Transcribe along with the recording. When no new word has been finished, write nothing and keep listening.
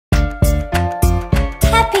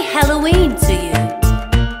Happy Halloween to you.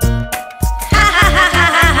 Ha ha ha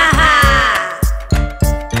ha ha ha.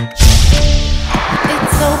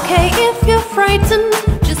 It's okay if you're frightened,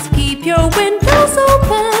 just keep your windows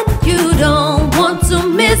open. You don't want to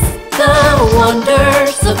miss the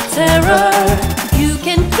wonders of terror. You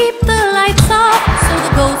can keep the lights off so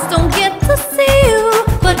the ghosts don't get to see you,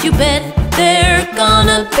 but you bet they're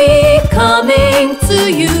gonna be coming to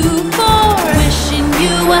you for wishing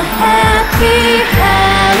you a happy Halloween.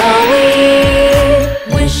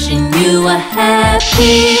 Wishing you a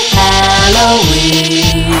happy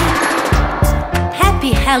Halloween.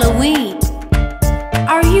 Happy Halloween.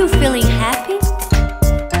 Are you feeling happy?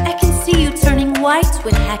 I can see you turning white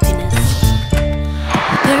with happiness.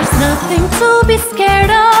 There's nothing to be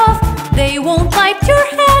scared of. They won't bite your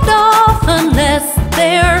head off unless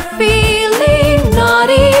they're feeling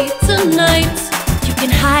naughty tonight. You can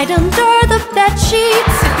hide under the bed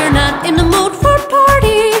sheets if you're not in the mood for a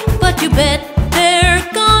party, but you bet they're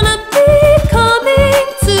gonna be coming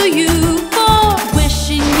to you for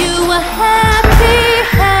wishing you a happy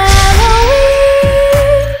Halloween.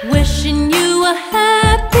 Wishing you a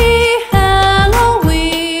happy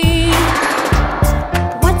Halloween.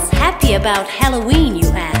 What's happy about Halloween, you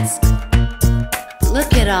ask?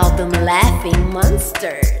 Look at all them laughing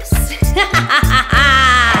monsters.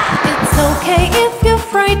 It's okay if you're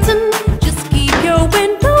frightened, just keep your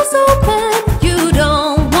windows open. You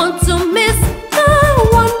don't want to miss the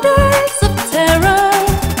wonders of terror.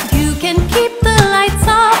 You can keep the lights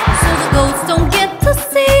off so the ghosts don't get to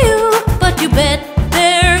see you, but you bet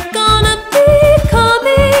they're gonna be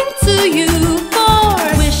coming to you for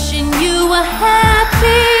wishing you a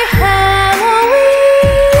happy Halloween.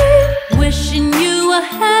 Wishing you a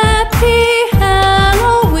happy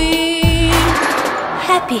Halloween.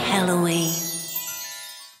 Happy Halloween.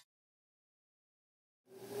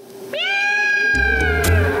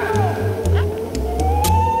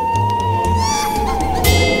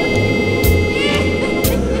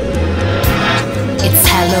 It's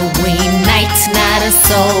Halloween night, not a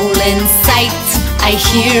soul in sight. I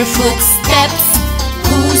hear footsteps.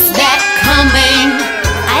 Who's that coming?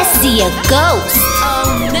 I see a ghost.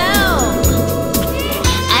 Oh no!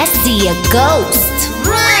 I see a ghost.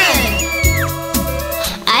 Run!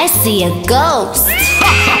 I see a ghost.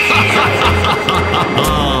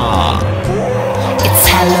 It's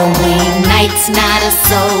Halloween night, not a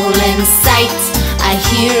soul in sight. I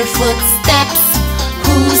hear footsteps.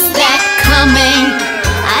 Who's that coming?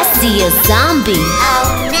 I see a zombie.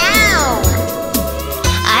 Oh no!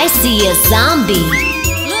 I see a zombie.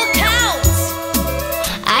 Look out!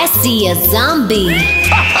 I see a zombie.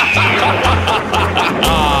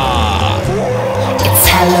 It's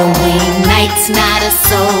Halloween night, not a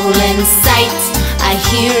soul in sight. I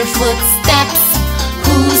hear footsteps.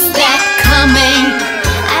 Who's that coming?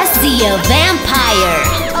 I see a vampire.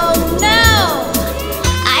 Oh no!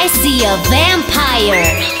 I see a vampire.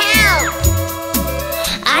 Help!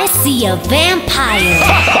 I see a vampire.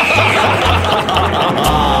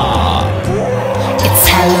 It's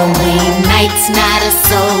Halloween night, not a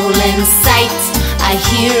soul in sight. I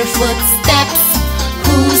hear footsteps.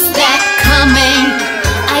 Who's that coming?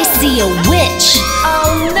 I see a witch.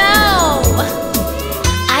 Oh no!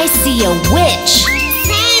 I see a witch.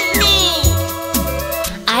 Save me!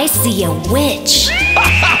 I see a witch.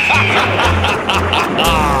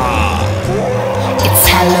 It's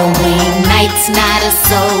Halloween night, not a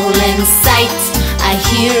soul in sight. I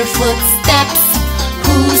hear footsteps.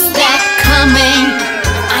 Who's that coming?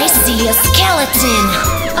 I see a skeleton.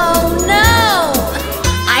 Oh no!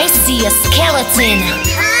 I see a skeleton.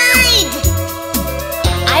 Hide!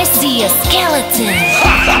 I see a skeleton.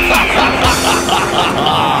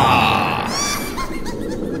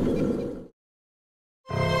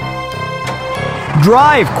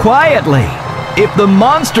 Drive quietly. If the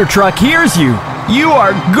monster truck hears you, you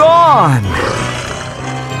are gone.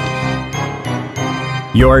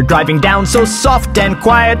 You're driving down so soft and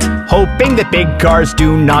quiet, hoping that big cars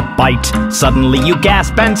do not bite. Suddenly you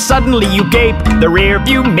gasp and suddenly you gape. The rear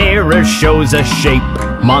view mirror shows a shape.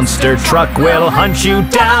 Monster truck will hunt you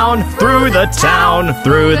down through the town,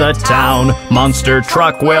 through the town. Monster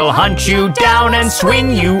truck will hunt you down and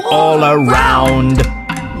swing you all around.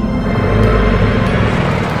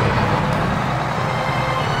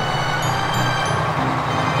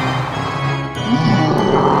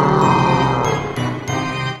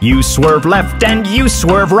 You swerve left and you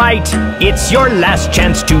swerve right. It's your last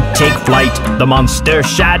chance to take flight. The monster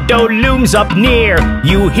shadow looms up near.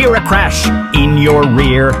 You hear a crash in your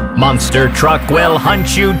rear. Monster truck will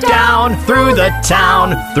hunt you down through the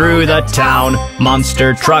town, through the town.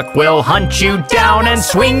 Monster truck will hunt you down and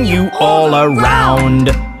swing you all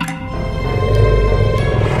around.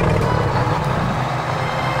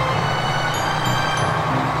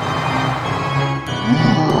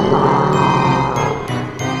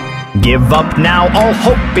 Give up now, all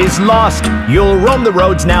hope is lost. You'll roam the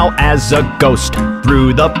roads now as a ghost,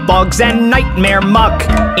 through the bogs and nightmare muck,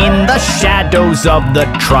 in the shadows of the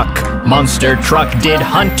truck. Monster truck did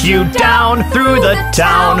hunt you down through the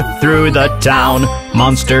town, through the town.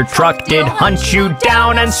 Monster truck did hunt you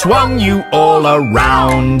down and swung you all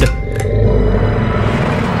around.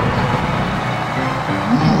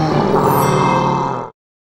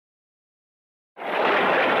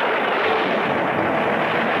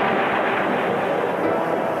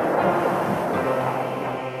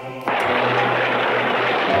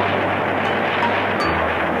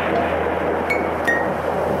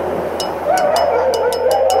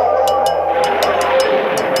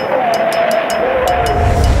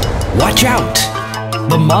 Watch out!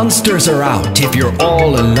 The monsters are out. If you're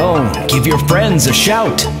all alone, give your friends a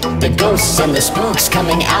shout. The ghosts and the spooks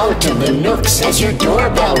coming out of the nooks as your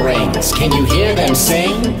doorbell rings. Can you hear them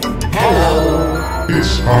sing? Hello,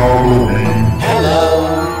 It's Halloween.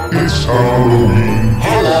 hello, It's Halloween.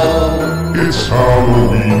 hello, It's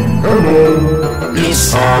Halloween. Hello.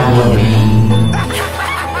 it's Halloween.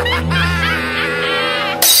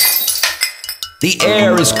 The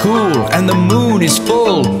air is cool and the moon is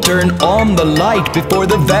full. Turn on the light before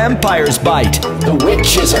the vampires bite. The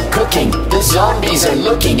witches are cooking, the zombies are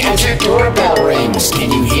looking as your doorbell rings.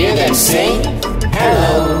 Can you hear them sing?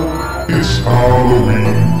 Hello, It's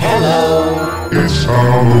Halloween. hello, It's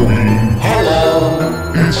Halloween.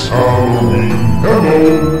 hello, It's Halloween.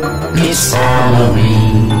 Hello. it's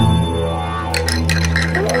Halloween.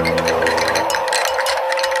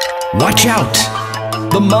 Watch out!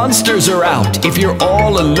 The monsters are out. If you're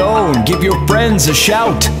all alone, give your friends a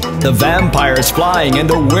shout. The vampire's flying and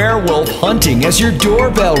the werewolf hunting as your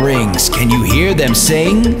doorbell rings. Can you hear them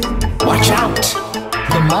sing? Watch out!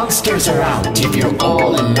 The monsters are out. If you're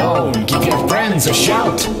all alone, give your friends a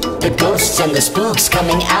shout. The ghosts and the spooks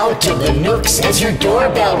coming out of the nooks as your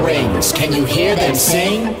doorbell rings. Can you hear them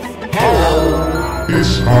sing? Hello,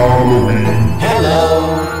 It's Halloween.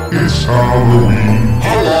 hello, It's Halloween.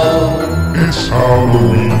 hello, It's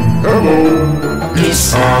Halloween. Hello.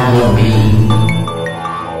 it's Halloween.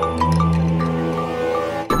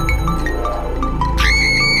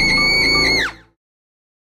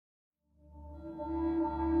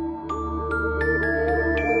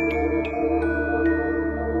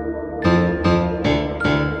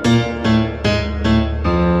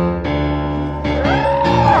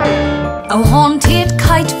 A haunted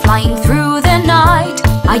kite flying through the night.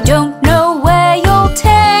 I don't know where you'll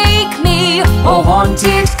take me. A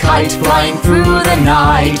haunted kite flying through the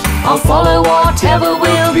night. I'll follow whatever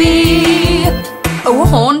will be. A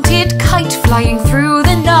haunted kite flying through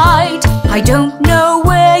the night. I don't know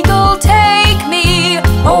where you'll take me.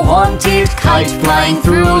 A haunted kite flying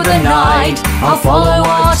through the night. I'll follow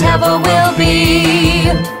whatever will be.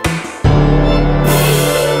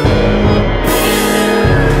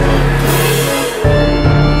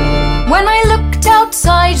 When I looked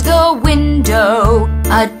outside the window,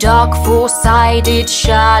 a dark four-sided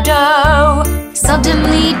shadow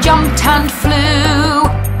suddenly jumped and flew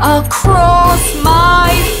across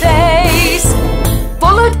my face.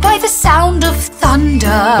 Followed by the sound of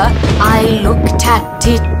thunder, I looked at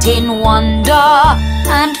it in wonder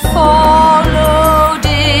and followed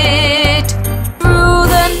it through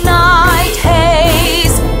the night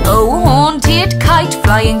haze. Oh, haunted kite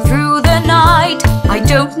flying through the night, I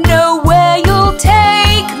don't know where you'll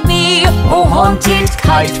take me. Oh, haunted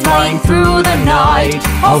kite flying through the night,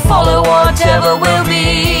 I'll follow whatever will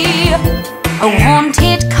be. Oh,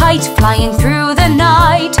 haunted kite flying through the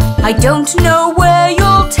night, I don't know where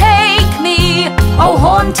you'll take me. Oh,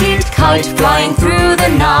 haunted kite flying through the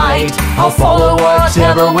night, I'll follow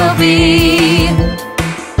whatever will be.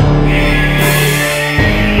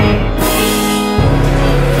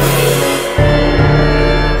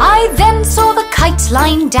 I then saw the kite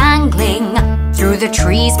line dangling through the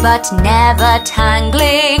trees but never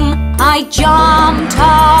tangling. I jumped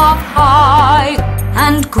up high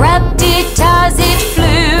and grabbed it as it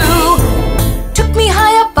flew. Took me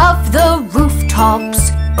high above the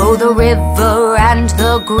rooftops, oh, the river and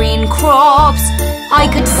the green crops. I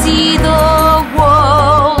could see the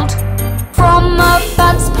world from a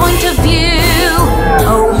bird's point of view.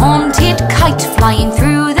 Oh, haunted kite flying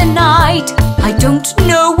through the night. I don't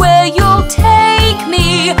know where you'll take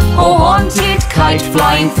me. Oh, haunted kite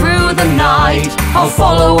flying through the night, I'll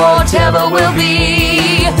follow whatever will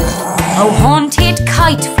be. Oh, haunted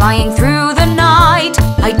kite flying through the night,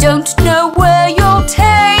 I don't know where you'll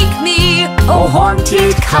take me. Oh,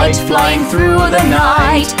 haunted kite flying through the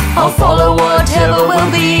night, I'll follow whatever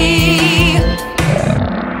will be.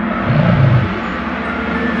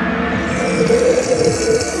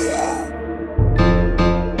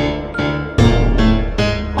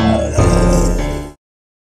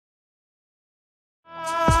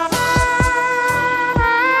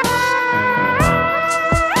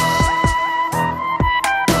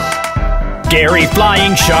 Scary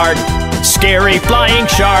flying shark, scary flying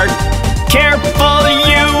shark. Careful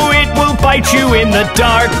you, it will bite you in the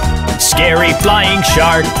dark. Scary flying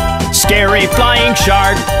shark, scary flying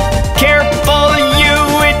shark. Careful you,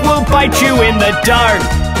 it will bite you in the dark.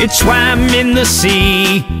 It swam in the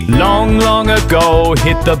sea long, long ago.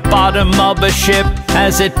 Hit the bottom of a ship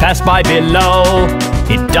as it passed by below.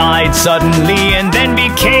 It died suddenly and then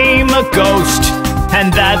became a ghost,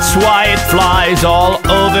 and that's why it flies all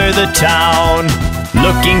over the town,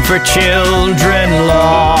 looking for children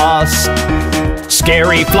lost.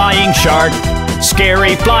 Scary flying shark,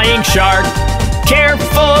 scary flying shark.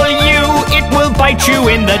 Careful you, it will bite you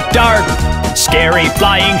in the dark. Scary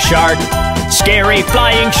flying shark, scary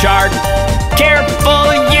flying shark.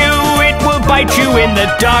 Careful you, it will bite you in the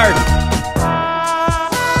dark.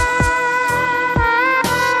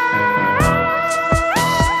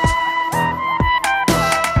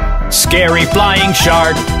 Scary flying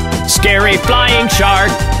shark, scary flying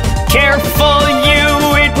shark. Careful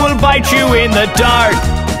you, it will bite you in the dark.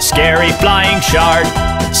 Scary flying shark,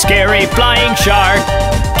 scary flying shark.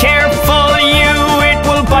 Careful you, it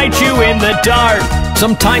will bite you in the dark.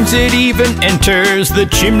 Sometimes it even enters the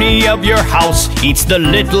chimney of your house, eats the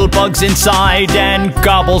little bugs inside and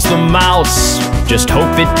gobbles the mouse. Just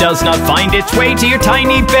hope it does not find its way to your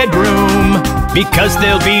tiny bedroom, because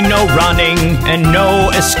there'll be no running and no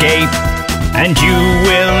escape, and you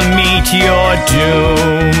will meet your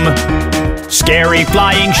doom. Scary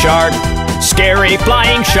flying shark, scary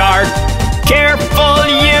flying shark. Careful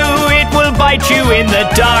you, it will bite you in the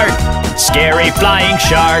dark. Scary flying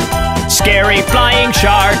shark, scary flying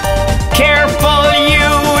shark. Careful you,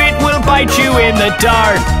 it will bite you in the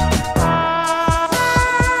dark.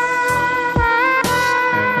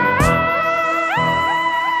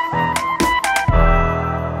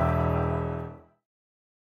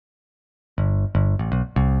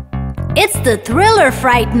 It's the Thriller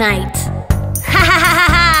Fright Night. Ha ha ha ha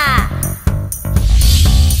ha!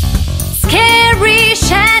 Scary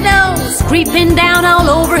shadows creeping down all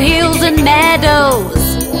over hills and meadows.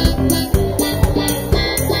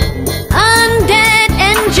 Undead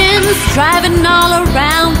engines driving all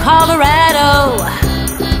around Colorado.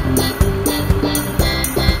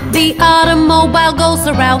 The automobile ghosts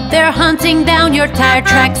are out there hunting down your tire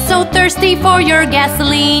tracks. So thirsty for your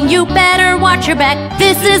gasoline, you better watch your back.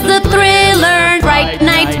 This is the Thriller Fright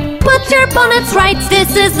Night. Put your bonnets right.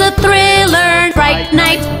 This is the Thriller Fright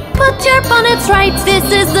Night. Put your bonnets right. This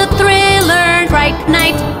is the Thriller Fright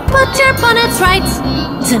Night. Put your bonnets right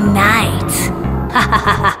tonight. Ha ha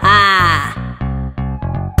ha ha ha.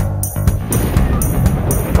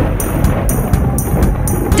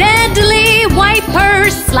 Deadly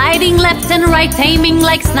wipers sliding left and right, aiming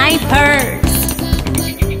like snipers.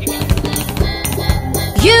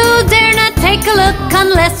 You dare not take a look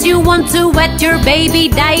unless you want to wet your baby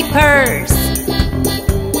diapers.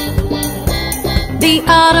 The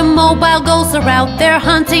automobile ghosts are out there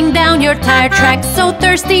hunting down your tire tracks. So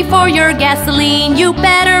thirsty for your gasoline, you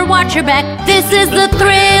better watch your back. This is the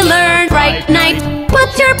Thriller Fright Night.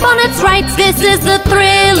 Put your bonnets right. This is the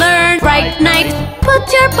Thriller Fright Night.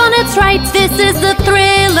 Put your bonnets right. This is the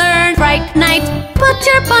Thriller Fright Night. Put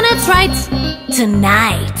your bonnets right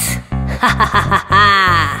tonight. Ha ha ha ha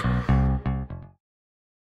ha.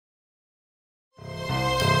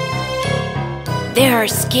 There are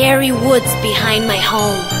scary woods behind my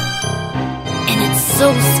home, and it's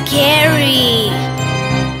so scary.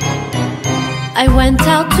 I went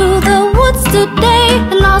out to the woods today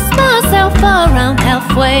and lost myself around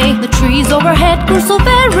halfway. The trees overhead grew so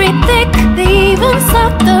very thick, they even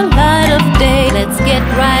sucked the light of day. Let's get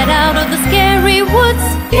right out of the scary woods.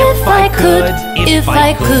 If I could,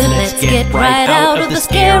 let's get right out of the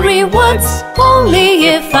scary woods. Only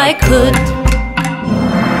if I could.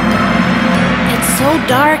 It's so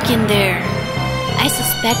dark in there. I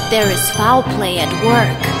suspect there is foul play at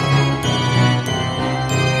work.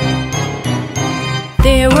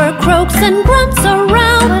 There were croaks and grunts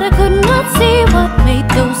around, but I could not see what made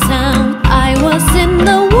those sounds. I was in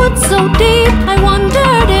the woods so deep, I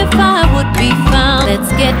wondered if I would be found.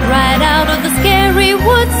 Let's get right out of the scary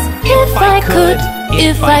woods.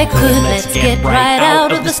 If I could, let's get right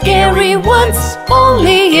out of the scary woods.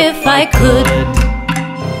 Only if I could.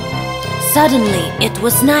 Suddenly it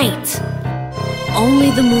was night. Only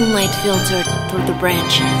the moonlight filtered through the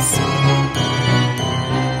branches.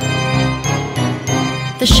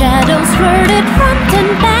 The shadows flirted front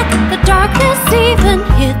and back. The darkness even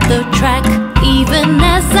hid the track. Even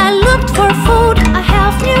as I looked for food, I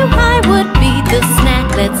half knew I would be the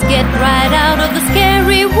snack. Let's get right out of the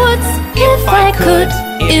scary woods. If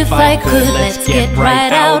I could, let's get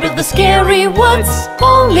right out of the scary woods.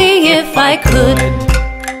 Only if I could.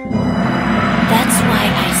 That's why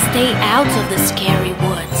I stay out of the scary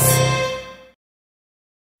woods.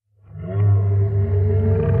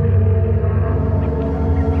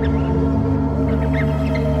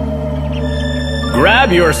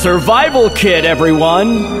 Grab your survival kit,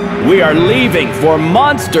 everyone! We are leaving for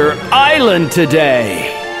Monster Island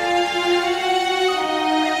today!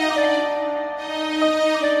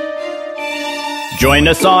 Join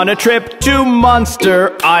us on a trip to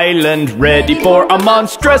Monster Island, ready for a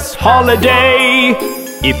monstrous holiday!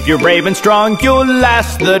 If you're brave and strong, you'll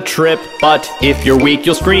last the trip, but if you're weak,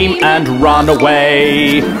 you'll scream and run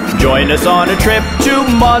away. Join us on a trip to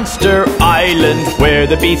Monster Island, where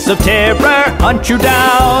the beasts of terror hunt you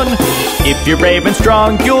down. If you're brave and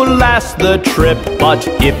strong, you'll last the trip, but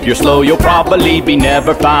if you're slow, you'll probably be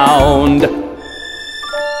never found.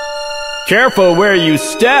 Careful where you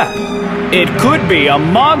step. It could be a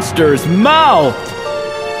monster's mouth.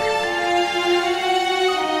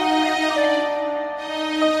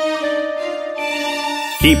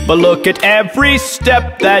 Keep a look at every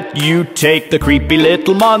step that you take. The creepy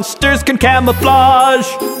little monsters can camouflage.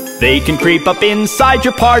 They can creep up inside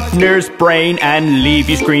your partner's brain and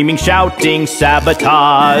leave you screaming, shouting,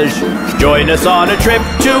 sabotage. Join us on a trip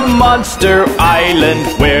to Monster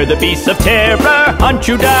Island, where the beasts of terror hunt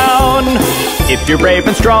you down. If you're brave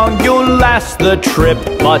and strong, you'll last the trip,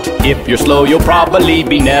 but if you're slow, you'll probably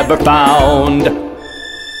be never found.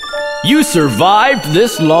 You survived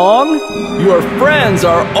this long? Your friends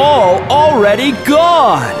are all already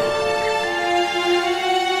gone!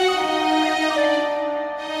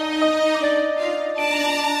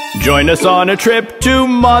 Join us on a trip to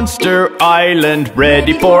Monster Island,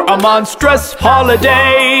 ready for a monstrous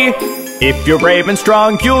holiday. If you're brave and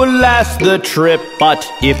strong, you'll last the trip, but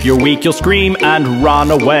if you're weak, you'll scream and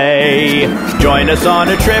run away. Join us on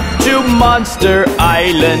a trip to Monster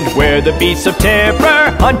Island, where the beasts of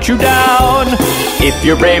terror hunt you down. If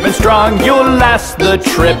you're brave and strong, you'll last the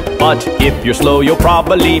trip, but if you're slow, you'll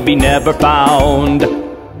probably be never found.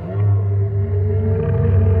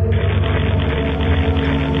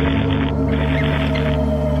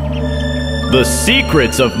 The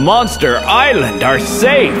secrets of Monster Island are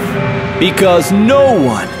safe, because no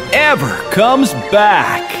one ever comes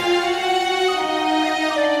back.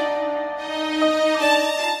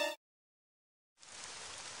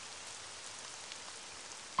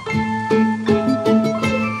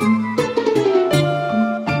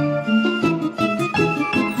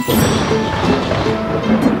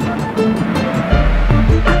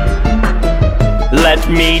 Let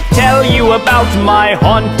me tell you about my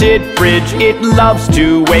haunted fridge. It loves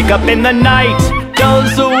to wake up in the night,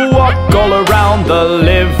 does a walk all around the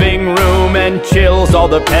living room, and chills all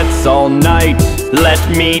the pets all night. Let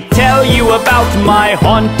me tell you about my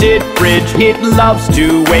haunted fridge. It loves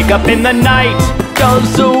to wake up in the night,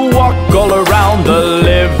 does a walk all around the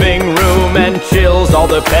living room, and chills all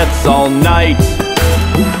the pets all night.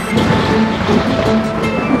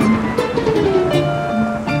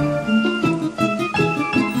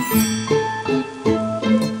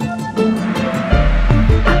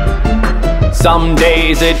 Some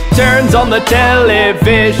days it turns on the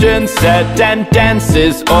television set and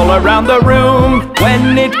dances all around the room.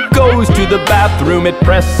 When it goes to the bathroom, it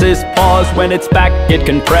presses pause. When it's back, it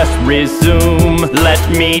can press resume. Let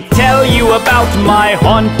me tell you about my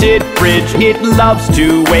haunted fridge. It loves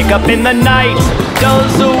to wake up in the night,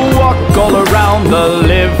 does a walk all around the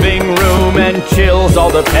living room, and chills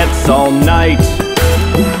all the pets all night.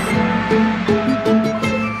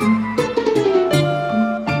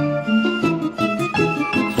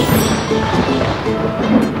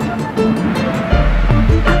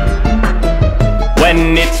 When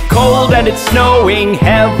When it's cold and it's snowing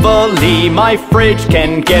heavily, my fridge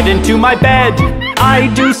can't get into my bed.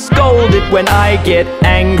 I do scold it when I get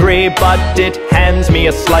angry, but it hands me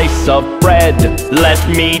a slice of bread. Let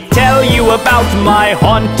me tell you about my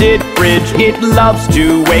haunted fridge. It loves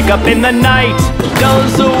to wake up in the night,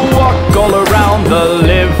 does a walk all around the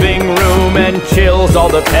living room, and chills all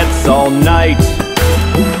the pets all night.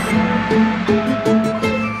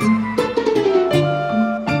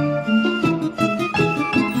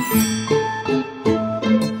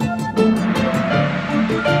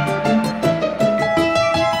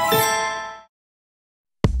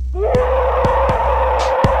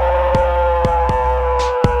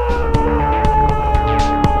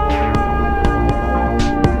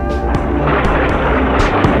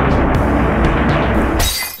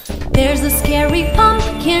 There's a scary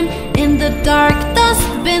pumpkin in the dark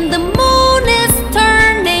dustbin. The moon is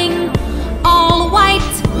turning all white.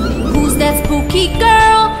 Who's that spooky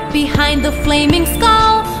girl behind the flaming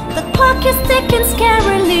skull? The clock is ticking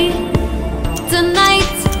scarily. Tonight,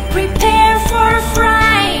 prepare for a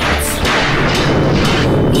fright.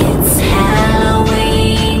 It's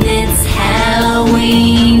Halloween, it's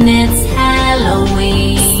Halloween, it's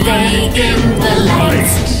Halloween. Stay in the light.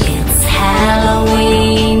 It's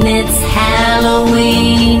Halloween, it's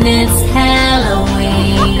Halloween, it's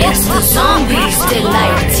Halloween. It's the zombies'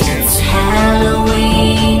 delight. It's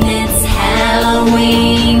Halloween, it's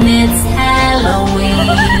Halloween, it's Halloween.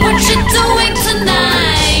 What you doing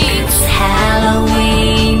tonight? It's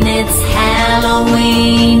Halloween, it's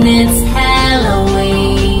Halloween, it's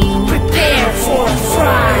Halloween. Prepare for a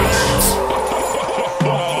fright.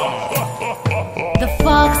 The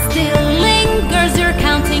fog still lingers, you're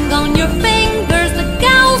counting on your fingers. The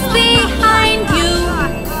gal's behind you.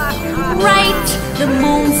 Right, the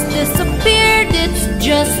moon's disappeared. It's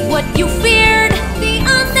just what you feared. The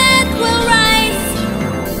undead will rise.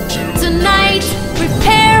 Tonight,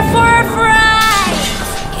 prepare for a fright.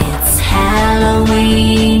 It's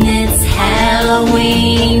Halloween, it's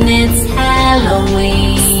Halloween, it's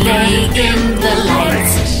Halloween. Stay in the light.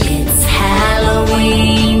 It's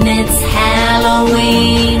Halloween, it's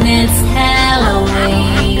Halloween, it's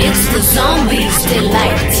Halloween. It's the zombies'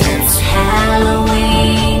 delight. It's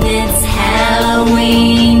Halloween, it's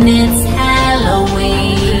Halloween, it's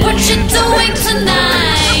Halloween. What you doing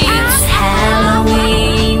tonight? It's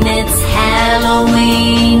Halloween, it's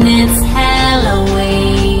Halloween, it's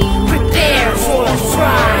Halloween. Prepare for a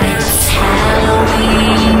fright. It's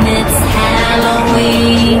Halloween, it's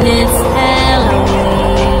Halloween, it's Halloween.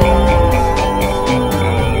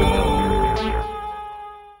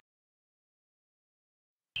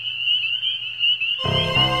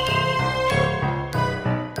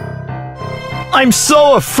 I'm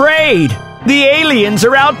so afraid! The aliens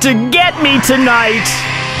are out to get me tonight!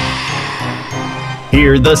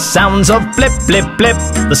 Hear the sounds of blip, blip, blip.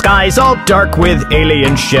 The sky's all dark with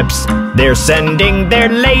alien ships. They're sending their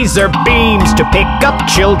laser beams to pick up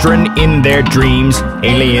children in their dreams.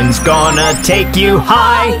 Aliens gonna take you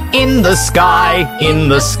high in the sky, in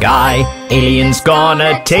the sky. Aliens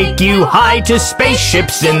gonna take you high to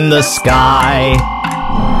spaceships in the sky.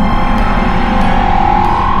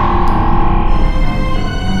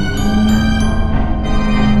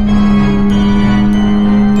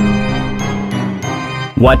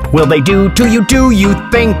 What will they do to you, do you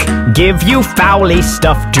think? Give you foully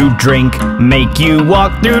stuff to drink, make you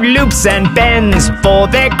walk through loops and bends for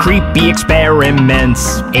their creepy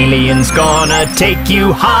experiments. Aliens gonna take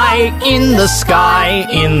you high in the sky,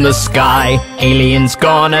 in the sky. Aliens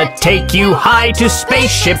gonna take you high to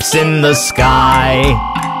spaceships in the sky.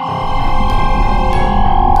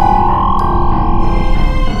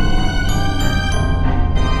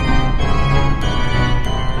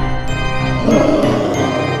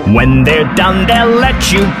 When they're done, they'll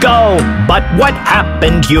let you go. But what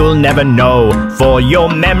happened, you'll never know. For your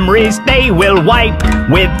memories, they will wipe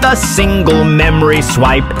with a single memory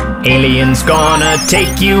swipe. Aliens gonna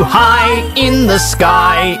take you high in the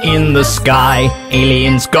sky, in the sky.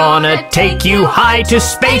 Aliens gonna take you high to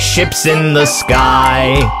spaceships in the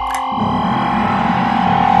sky.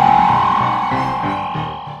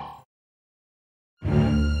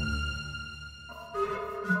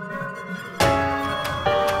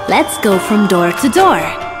 Let's go from door to door.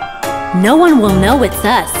 No one will know it's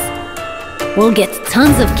us. We'll get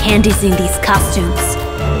tons of candies in these costumes.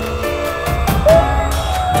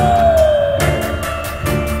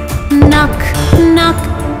 Knock, knock,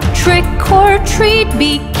 trick or treat,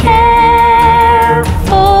 be careful.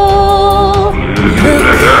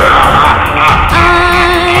 Look,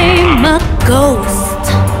 I'm a ghost.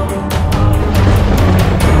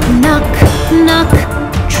 Knock, knock,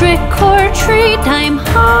 trick or treat, I'm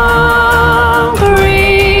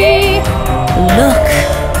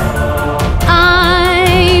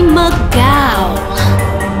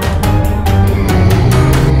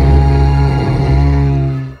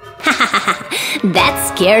That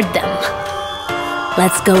scared them.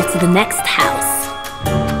 Let's go to the next house.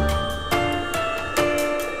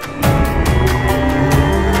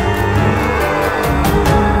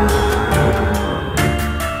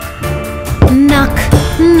 Knock,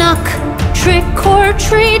 knock, trick or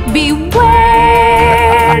treat,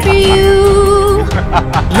 beware you.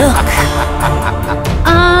 Look,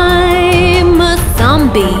 I'm a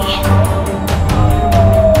zombie.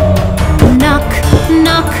 Knock,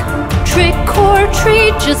 knock, trick or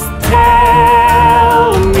treat, just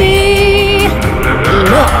tell me.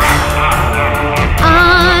 Look,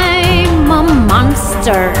 I'm a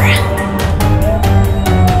monster.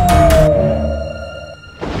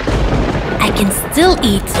 I can still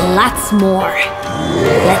eat lots more.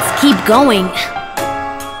 Let's keep going.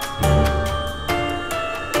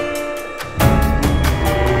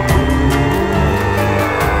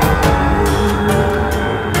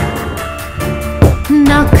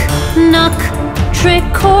 Knock, knock,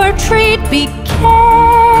 trick or treat, be careful.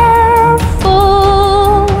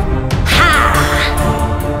 Ha!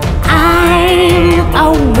 I'm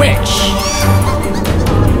a witch.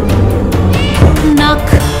 Knock,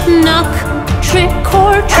 knock, trick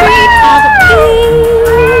or treat, I'll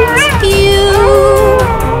eat you.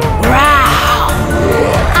 Wow!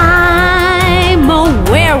 I'm a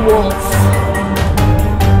werewolf.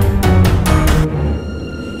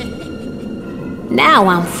 Now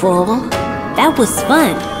I'm full. That was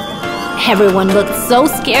fun. Everyone looked so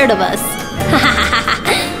scared of us.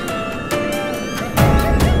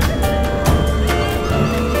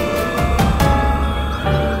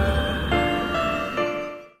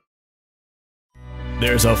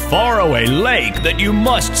 There's a faraway lake that you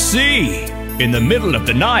must see. In the middle of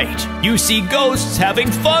the night, you see ghosts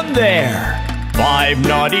having fun there. 5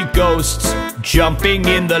 naughty ghosts jumping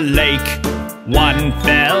in the lake. One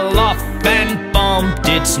fell off and bumped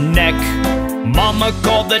its neck. Mama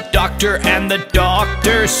called the doctor and the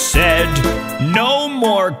doctor said, no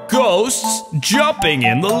more ghosts jumping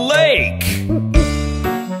in the lake.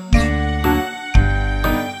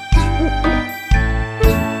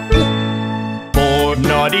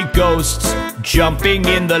 Naughty ghosts jumping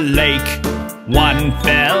in the lake. One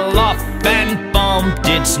fell off and bumped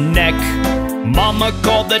its neck. Mama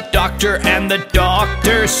called the doctor and the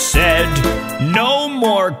doctor said, no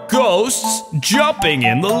more ghosts jumping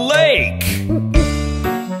in the lake.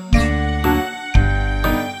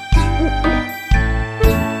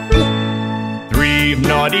 Three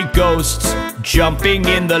naughty ghosts jumping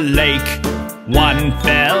in the lake. One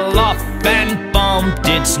fell off and bumped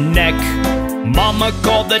its neck. Mama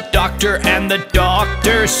called the doctor and the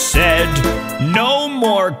doctor said, no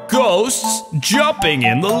more ghosts jumping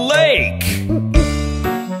in the lake.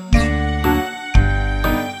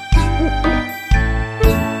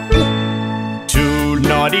 Two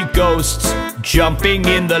naughty ghosts jumping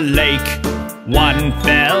in the lake. One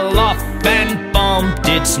fell off and bumped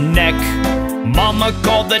its neck. Mama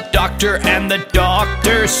called the doctor and the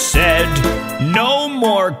doctor said, no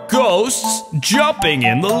more ghosts jumping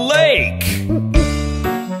in the lake.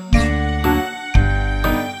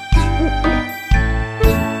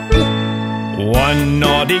 One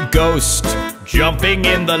naughty ghost jumping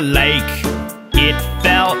in the lake. It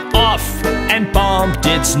fell off and bumped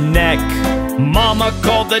its neck. Mama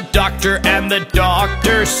called the doctor and the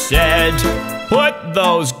doctor said, put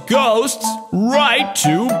those ghosts right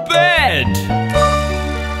to bed.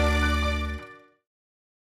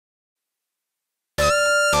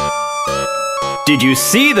 Did you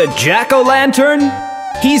see the jack-o'-lantern?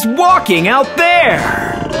 He's walking out there!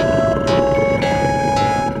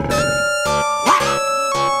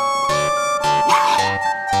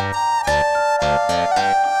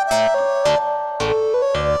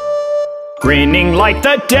 Grinning like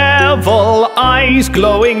the devil, eyes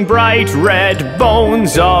glowing bright red,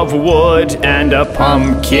 bones of wood and a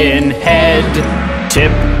pumpkin head.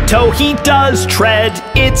 Tiptoe he does tread,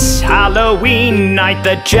 it's Halloween night,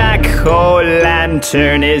 the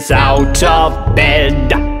jack-o'-lantern is out of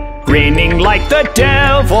bed. Grinning like the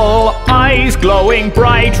devil, eyes glowing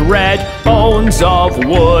bright red, bones of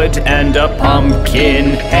wood and a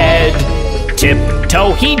pumpkin head.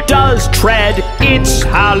 Tiptoe he does tread, it's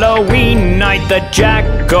Halloween night, the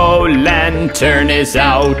jack-o'-lantern is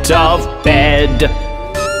out of bed.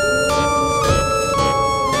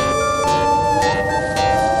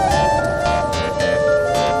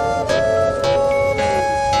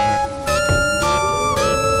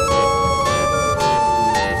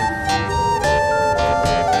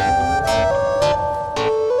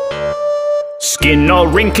 Skin all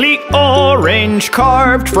wrinkly orange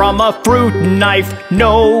carved from a fruit knife.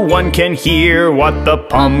 No one can hear what the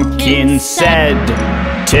pumpkin said.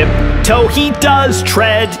 Tiptoe he does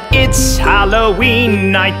tread. It's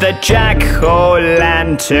Halloween night. The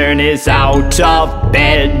jack-o'-lantern is out of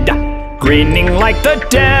bed, grinning like the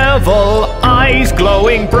devil, eyes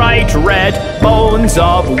glowing bright red, bones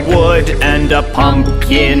of wood and a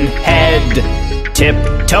pumpkin head.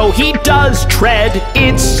 Tiptoe he does tread.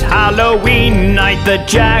 It's Halloween night. The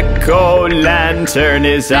jack-o'-lantern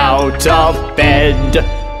is out of bed.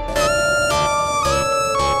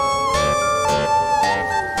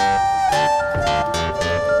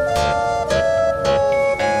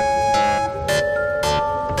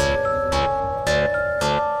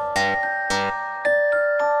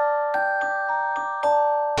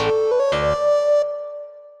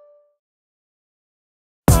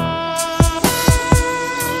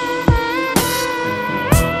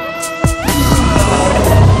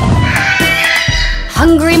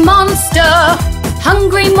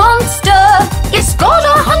 Hungry monster, it's got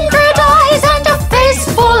 100 eyes and a face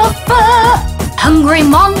full of fur. Hungry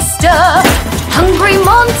monster,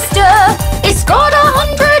 it's got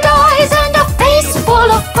 100 eyes and a face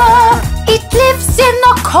full of fur. It lives in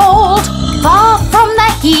the cold, far from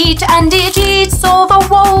the heat, and it eats all the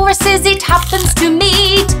walruses it happens to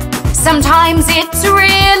meet. Sometimes it's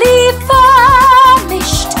really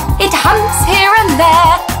famished. It hunts here and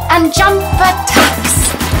there and jump attacks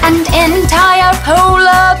an entire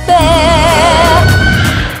polar bear.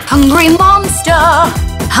 Hungry monster,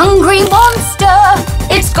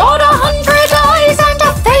 it's got 100 eyes and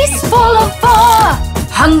a face full of fur.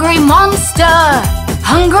 Hungry monster,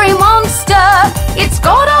 it's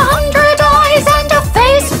got 100 eyes and a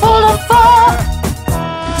face full of fur.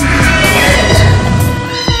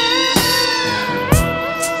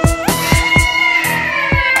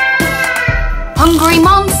 Hungry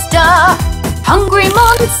monster,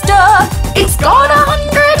 it's got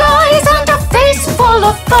 100 eyes and a face full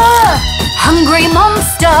of fur.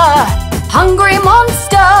 Hungry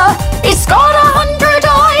monster, it's got 100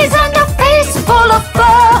 eyes and a face full of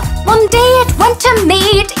fur. One day it went to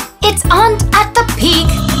meet its aunt at the peak.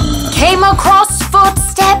 Came across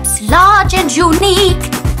footsteps large and unique.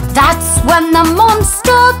 That's when the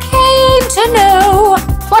monster came to know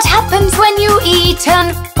what happens when you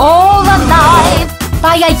eaten all alive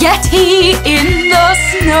by a yeti in the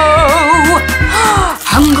snow.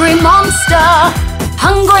 Hungry monster,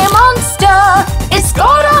 it's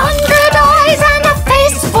got 100 eyes and a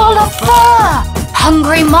face full of fur.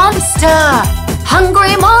 Hungry monster,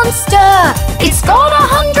 it's got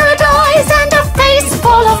 100 eyes and a face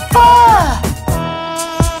full of fur.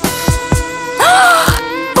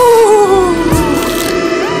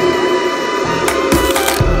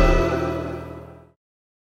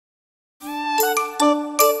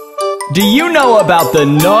 Do you know about the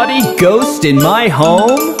naughty ghost in my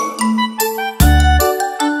home?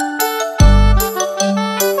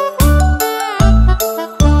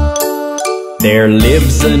 There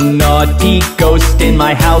lives a naughty ghost in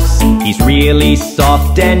my house. He's really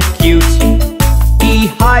soft and cute. He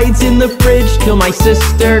hides in the fridge till my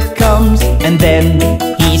sister comes, and then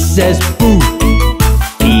he says boo.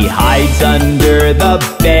 He hides under the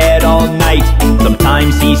bed all night.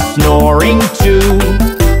 Sometimes he's snoring too.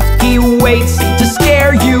 He waits to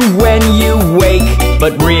scare you when you wake,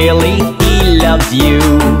 but really he loves you.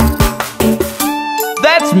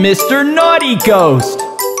 That's Mr. Naughty Ghost.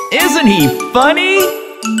 Isn't he funny?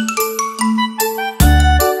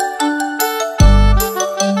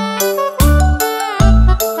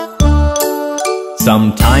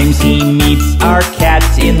 Sometimes he meets our cat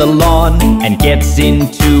in the lawn and gets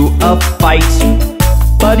into a fight.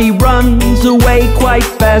 But he runs away quite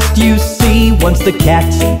fast, you see, once the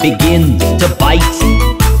cat begins to bite.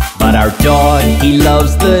 But our dog, he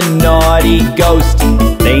loves the naughty ghost.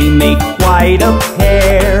 They make quite a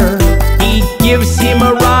pair. He gives him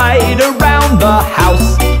a ride around the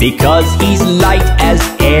house because he's light as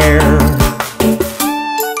air.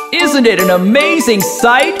 Isn't it an amazing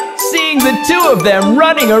sight, seeing the two of them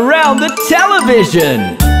running around the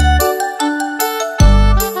television?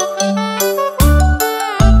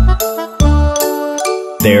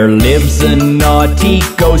 There lives a naughty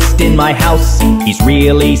ghost in my house. He's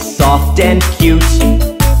really soft and cute.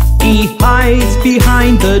 He hides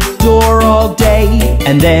behind the door all day,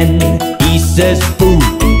 and then he says boo.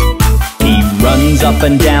 He runs up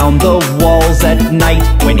and down the walls at night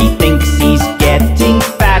when he thinks he's getting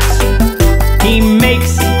fat. He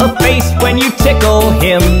makes a face when you tickle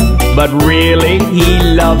him, but really he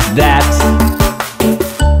loves that.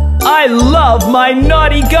 I love my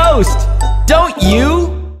naughty ghost! Don't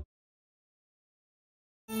you?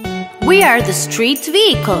 We are the street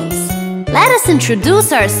vehicles. Let us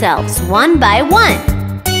introduce ourselves one by one.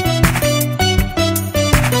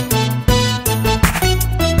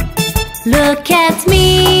 Look at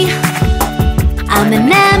me, I'm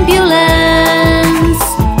an ambulance,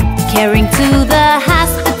 carrying to the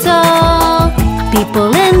hospital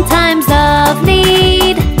people in times of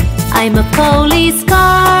need. I'm a police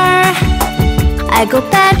car, I go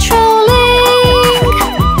patrolling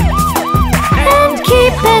and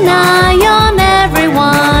keep an eye on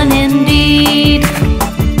everyone indeed.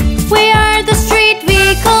 We are the street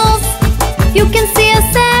vehicles, you can see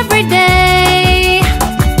us every day,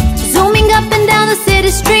 zooming up and down the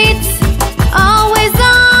city streets, always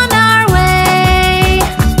on our way.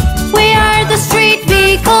 We are the street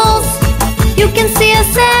vehicles, you can see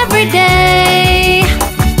us every day,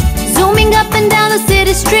 zooming up and down the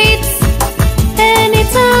city streets, any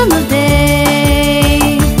time of day.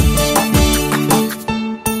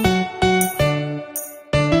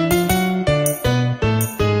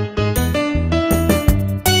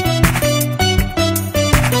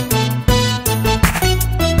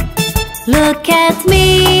 Look at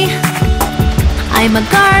me, I'm a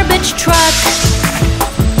garbage truck.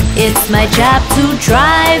 It's my job to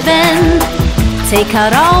drive and take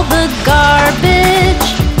out all the garbage.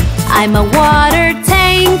 I'm a water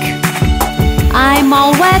tank, I'm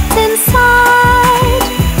all wet inside,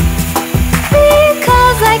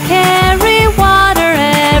 because I carry water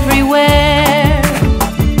everywhere.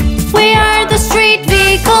 We are the street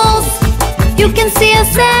vehicles, you can see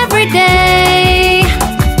us every day,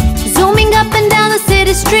 zooming up and down the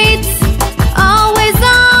city streets, always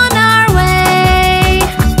on our way.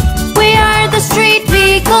 We are the street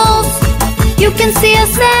vehicles, you can see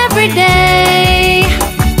us every day,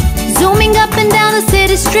 zooming up and down the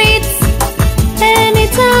city streets, any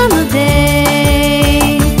time of day.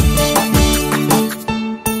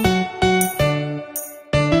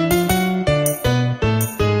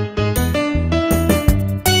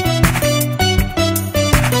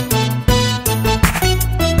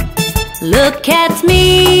 Look at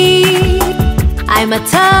me, I'm a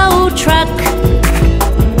tow truck.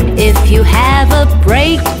 If you have a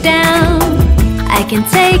breakdown, I can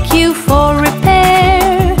take you for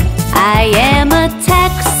repair. I am a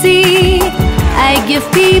taxi, I give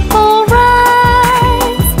people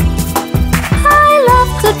rides. I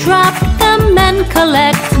love to drop them and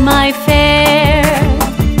collect my fare.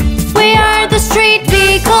 We are the street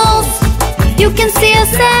vehicles, you can see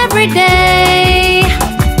us every day,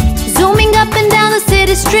 zooming up and down the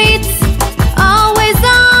city streets, always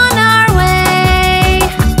on our way.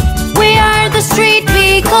 We are the street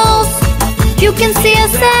vehicles, you can see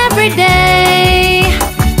us every day,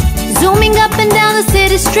 zooming up and down the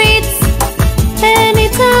city streets, any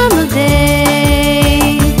time of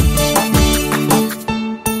day.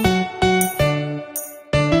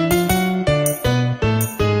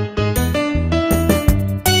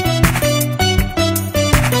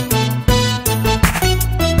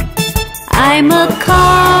 I'm a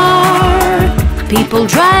car, people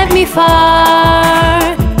drive me far.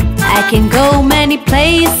 I can go many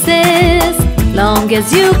places, long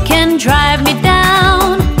as you can drive me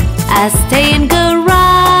down. I stay in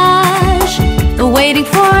garage, waiting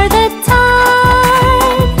for the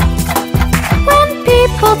time when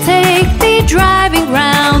people take me driving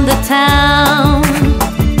round the town.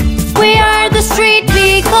 We are the street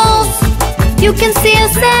vehicles, you can see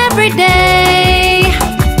us every day,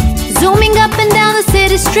 zooming up and down the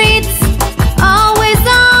city streets, always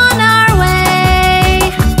on our way.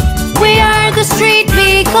 We are the street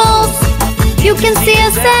vehicles, you can see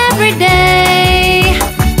us every day,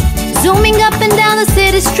 zooming up and down the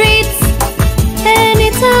city streets, any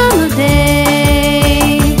time of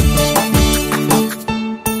day.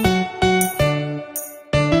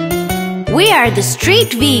 We are the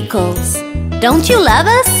street vehicles. Don't you love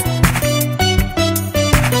us?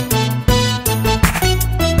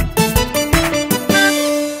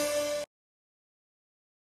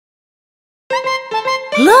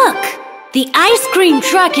 Look! The ice cream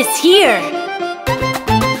truck is here!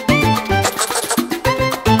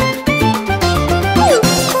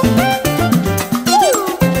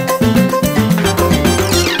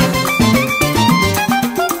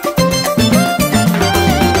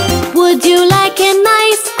 Would you like an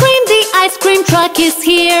ice cream? The ice cream truck is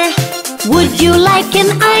here! Would you like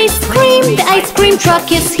an ice cream? The ice cream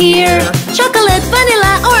truck is here! Chocolate,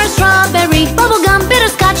 vanilla, or strawberry, bubblegum,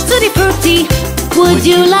 butterscotch, tutti frutti. Would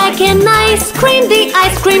you like an ice cream? The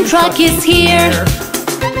ice cream truck is here!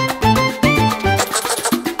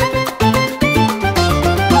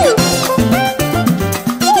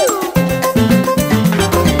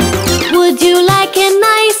 Would you like an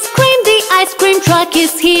ice cream? truck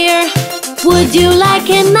is here. Would you like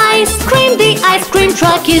an ice cream? The ice cream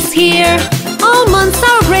truck is here. Almonds,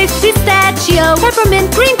 sour grapes, pistachio,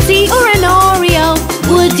 peppermint, green tea, or an Oreo.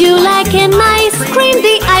 Would you like an ice cream?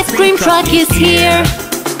 The ice cream truck is here.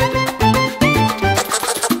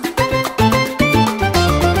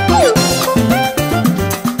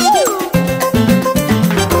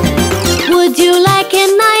 Would you like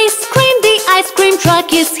an ice cream? The ice cream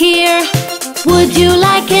truck is here. Would you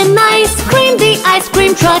like an ice cream? The ice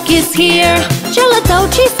cream truck is here. Gelato,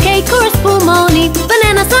 cheesecake, or a spumoni,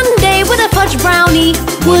 banana sundae with a fudge brownie.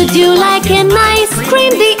 Would you like an ice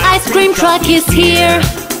cream? The ice cream truck is here.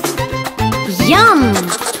 Yum!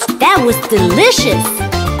 That was delicious!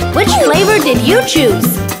 Which flavor did you choose?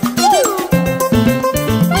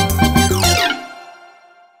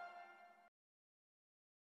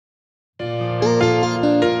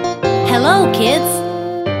 Hello, kids!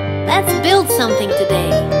 Let's build something today.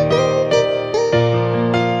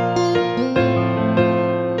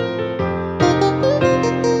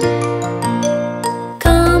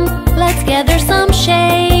 Come, let's gather some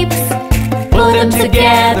shapes. Put them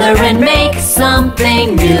together and make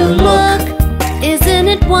something new. Look, isn't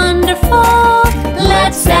it wonderful?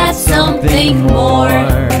 Let's add something more.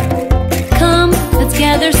 Come, let's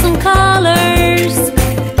gather some colors.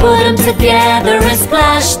 Put them together and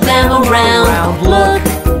splash them around. Look,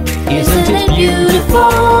 isn't it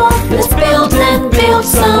beautiful? Let's build and build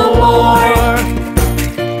some more.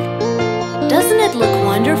 Doesn't it look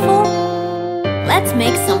wonderful? Let's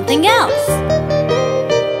make something else.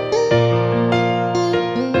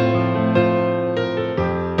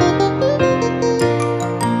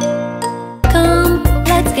 Come,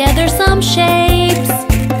 let's gather some shapes.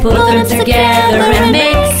 Put them together and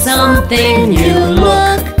make something new.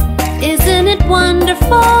 Look, isn't it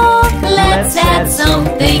wonderful? Let's add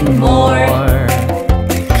something more.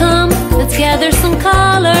 Come, let's gather some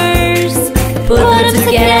colors. Put them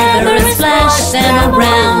together and splash them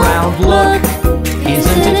around. Look,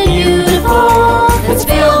 isn't it beautiful? Let's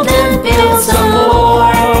build and build some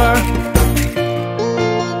more.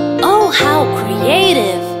 Oh, how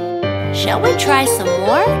creative! Shall we try some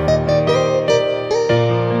more?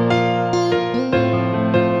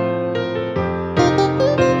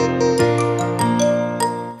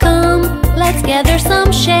 Let's gather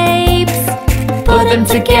some shapes. Put them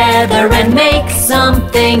together and make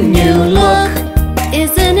something new. Look,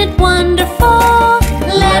 isn't it wonderful?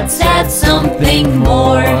 Let's add something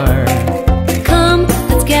more. Come,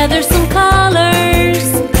 let's gather some colors.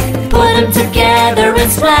 Put them together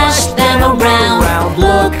and splash them around.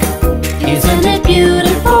 Look, isn't it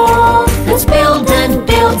beautiful? Let's build and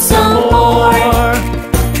build some more.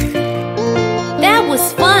 That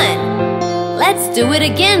was fun. Let's do it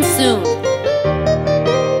again soon.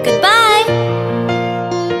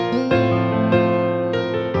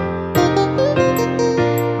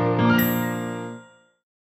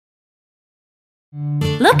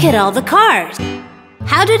 Look at all the cars!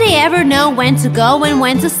 How do they ever know when to go and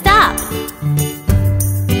when to stop?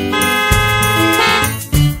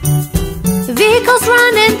 Vehicles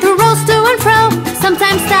running through rows to and fro,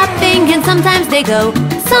 sometimes stopping and sometimes they go.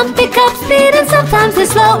 Some pick up speed and sometimes they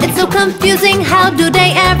slow. It's so confusing, how do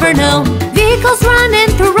they ever know? Vehicles running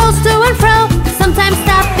through rows to and fro, sometimes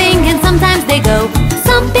stopping and sometimes they go.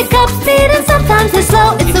 Some pick up speed and sometimes they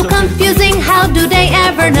slow. It's so confusing, how do they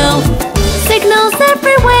ever know? Signals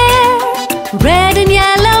everywhere, red and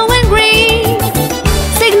yellow and green.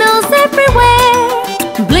 Signals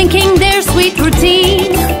everywhere, blinking their sweet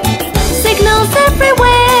routine. Signals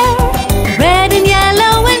everywhere, red and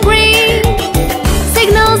yellow and green.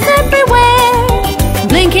 Signals everywhere,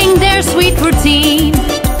 blinking their sweet routine.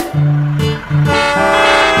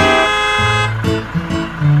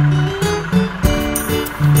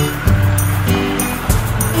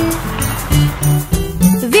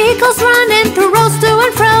 Vehicles running through rows to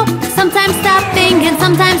and fro, sometimes stopping and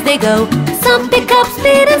sometimes they go. Some pick up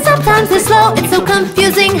speed and sometimes they slow. It's so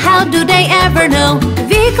confusing, how do they ever know?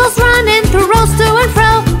 Vehicles running through rows to and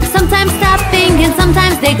fro, sometimes stopping and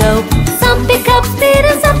sometimes they go. Some pick up speed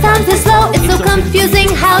and sometimes they slow. It's so confusing,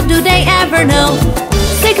 how do they ever know?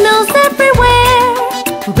 Signals everywhere,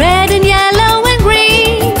 red and yellow and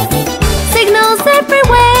green. Signals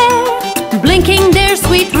everywhere, blinking their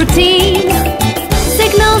sweet routine.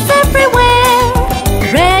 Signals everywhere,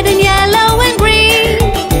 red and yellow and green.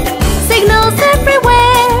 Signals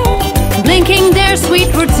everywhere, blinking their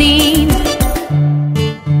sweet routine.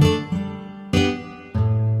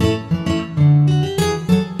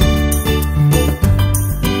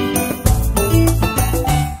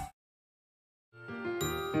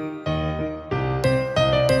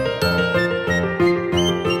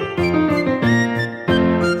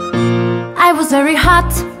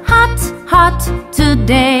 hot, hot, hot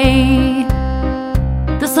today.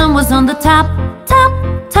 The sun was on the top, top,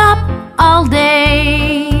 top all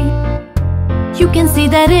day. You can see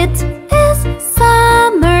that it is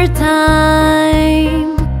summertime,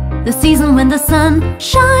 the season when the sun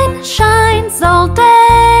shines all day.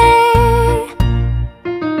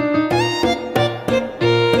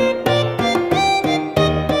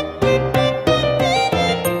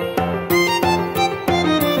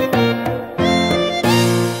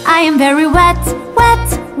 I am very wet, wet,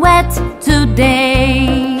 wet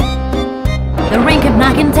today. The rain kept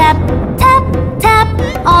knocking tap, tap, tap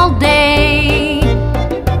all day.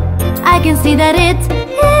 I can see that it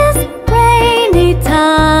is rainy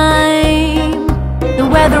time, the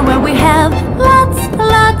weather where we have lots,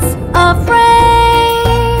 lots of rain.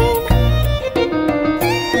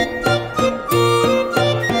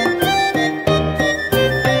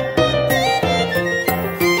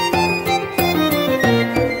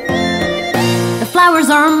 The flowers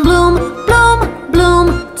are in bloom, bloom, bloom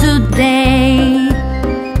today.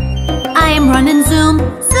 I am running zoom,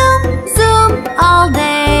 zoom, zoom all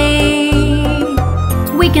day.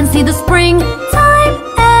 We can see the springtime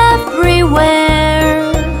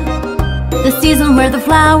everywhere, the season where the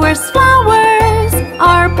flowers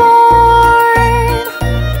are born.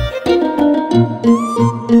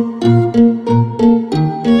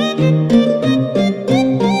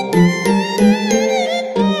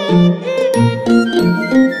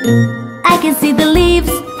 I can see the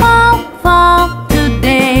leaves fall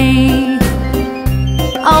today,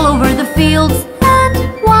 all over the fields and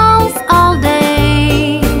walls all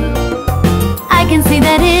day. I can see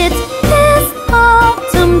that it is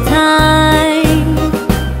autumn time,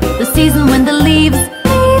 the season when the leaves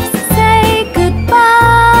say goodbye.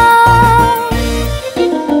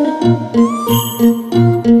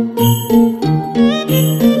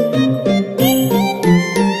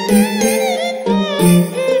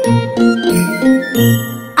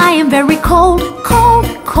 I am very cold, cold,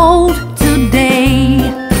 cold today,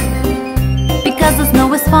 because the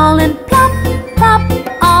snow is falling plop, plop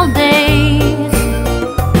all day.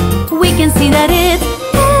 We can see that it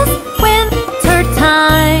is winter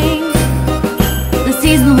time, the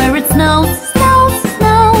season where it snows, snows,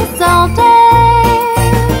 snows all day.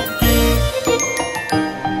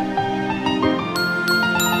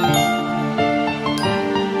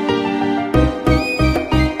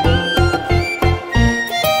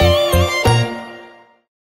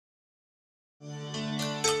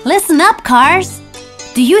 Listen up, cars!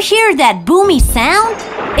 Do you hear that boomy sound?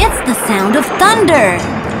 It's the sound of thunder!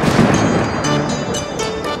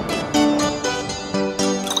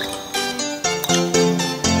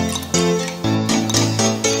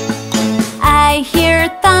 I hear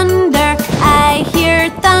thunder, I hear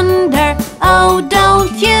thunder. Oh,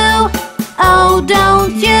 don't you, oh,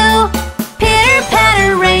 don't you? Pitter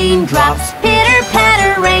patter raindrops, pitter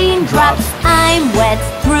patter raindrops. I'm wet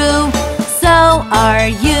through, so are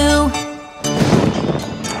you.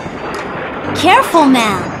 Careful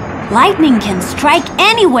now, lightning can strike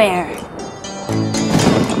anywhere.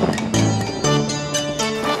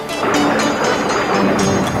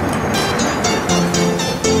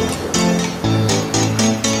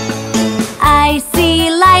 I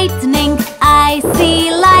see lightning, I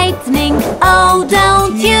see lightning. Oh,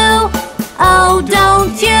 don't you, oh,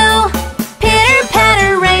 don't you? Pitter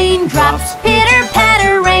patter raindrops, pitter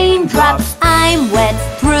patter raindrops. I'm wet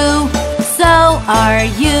through, so are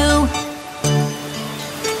you.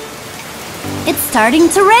 It's starting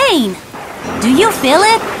to rain. Do you feel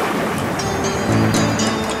it?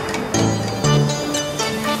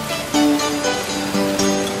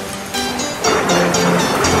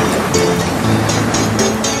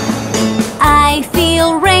 I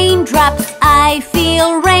feel raindrops, I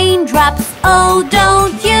feel raindrops. Oh,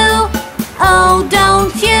 don't you, oh,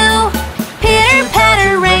 don't you? Pitter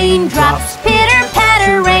patter raindrops, pitter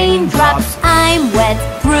patter raindrops. I'm wet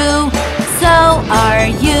through, so are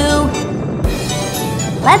you.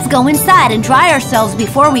 Let's go inside and dry ourselves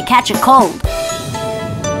before we catch a cold.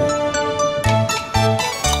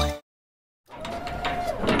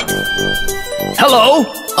 Hello,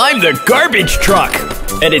 I'm the garbage truck,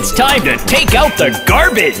 and it's time to take out the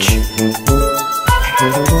garbage.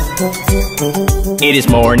 It is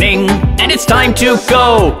morning, and it's time to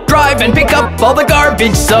go. Drive and pick up all the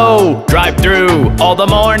garbage, so drive through all the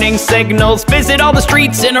morning signals, visit all the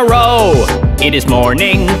streets in a row. It is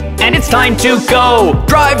morning, and it's time to go.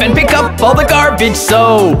 Drive and pick up all the garbage,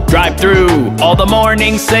 so drive through all the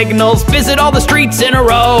morning signals, visit all the streets in a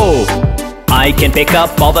row. I can pick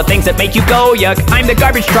up all the things that make you go yuck. I'm the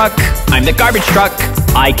garbage truck. I'm the garbage truck.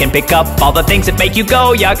 I can pick up all the things that make you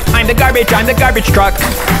go yuck. I'm the garbage truck.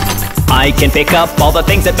 I can pick up all the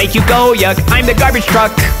things that make you go yuck. I'm the garbage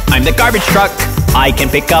truck. I'm the garbage truck. I can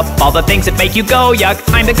pick up all the things that make you go yuck.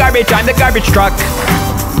 I'm the garbage truck.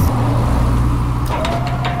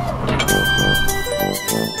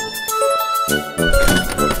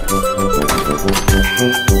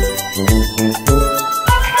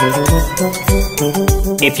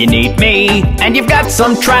 If you need me and you've got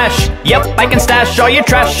some trash, yep, I can stash all your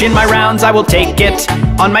trash in my rounds. I will take it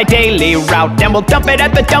on my daily route and we'll dump it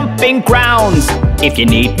at the dumping grounds. If you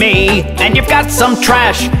need me and you've got some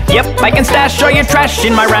trash, yep, I can stash all your trash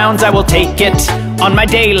in my rounds. I will take it on my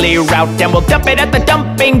daily route and we'll dump it at the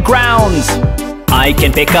dumping grounds. I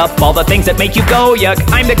can pick up all the things that make you go yuck.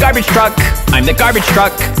 I'm the garbage truck. I'm the garbage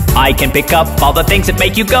truck. I can pick up all the things that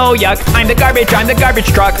make you go yuck. I'm the garbage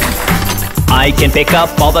truck. I can pick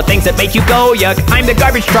up all the things that make you go yuck. I'm the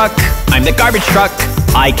garbage truck. I'm the garbage truck.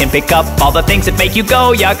 I can pick up all the things that make you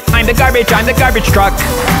go yuck. I'm the garbage truck.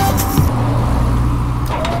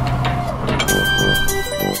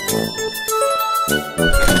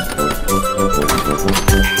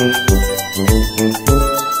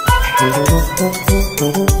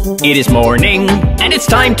 It is morning, and it's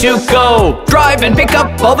time to go. Drive and pick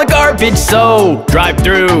up all the garbage, so drive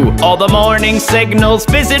through all the morning signals,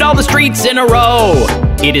 visit all the streets in a row.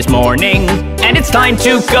 It is morning, and it's time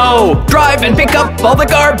to go. Drive and pick up all the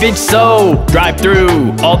garbage, so drive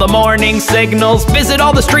through all the morning signals, visit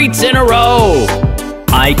all the streets in a row.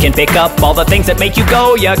 I can pick up all the things that make you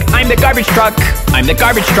go yuck. I'm the garbage truck. I'm the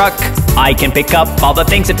garbage truck. I can pick up all the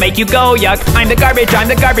things that make you go yuck. I'm the garbage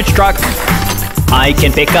truck. I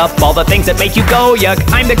can pick up all the things that make you go yuck.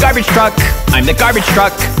 I'm the garbage truck. I'm the garbage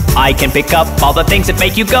truck. I can pick up all the things that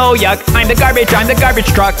make you go yuck. I'm the garbage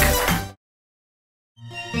truck.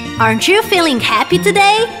 Aren't you feeling happy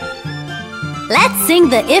today? Let's sing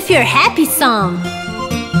the If You're Happy song.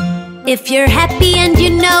 If you're happy and you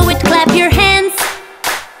know it, clap your hands.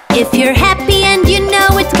 If you're happy and you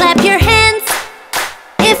know it, clap your hands.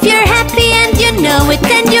 If you're happy and you know it,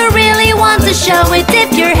 then you really want to show it.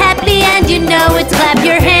 If you're happy and you know it, clap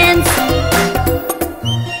your hands.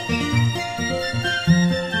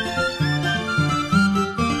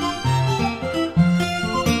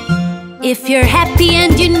 If you're happy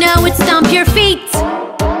and you know it, stomp your feet.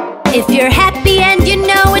 If you're happy and you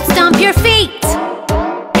know it, stomp your feet.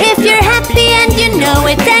 If you're happy and you know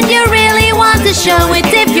it, then you really want to show it.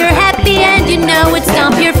 If you're happy and you know it,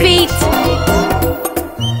 stomp your feet.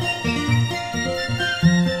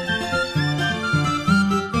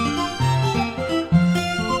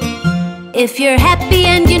 If you're happy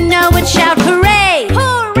and you know it, shout hooray!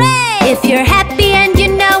 Hooray! If you're happy and you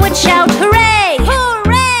know it, shout hooray!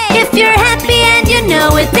 Hooray! If you're happy and you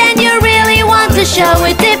know it, then you really want to show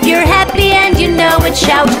it. If you're happy and you know it,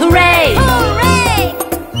 shout hooray! Hooray!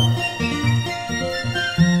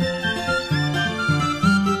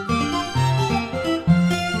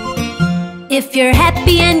 If you're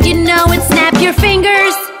happy and you know it, snap your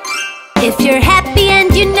fingers. If you're happy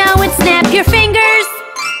and you know it, snap your fingers.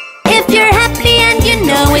 If you're happy and you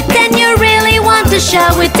know it, then you really want to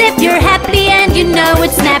show it. If you're happy and you know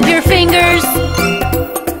it, snap your fingers.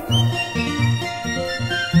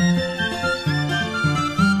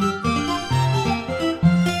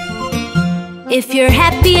 If you're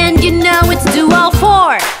happy and you know it, do all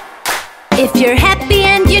four. If you're happy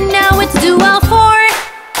and you know it, do all four.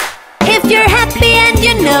 If you're happy and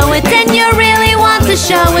you know it, then you really want to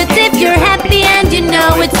show it. If you're happy and you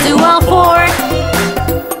know it, do all four.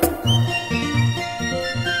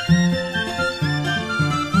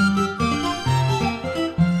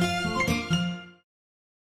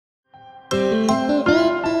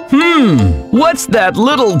 What's that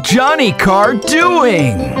little Johnny car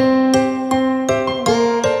doing?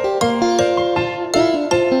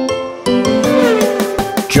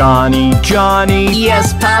 Johnny, Johnny,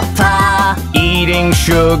 Yes, Papa. eating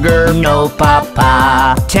sugar, No,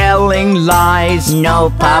 Papa. telling lies,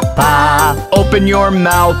 No, Papa. open your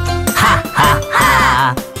mouth. Ha, ha,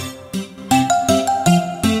 ha.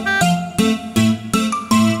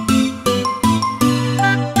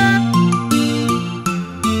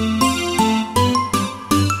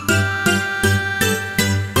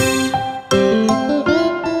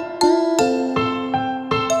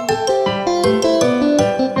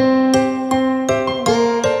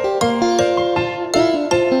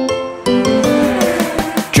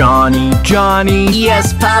 Johnny, Johnny,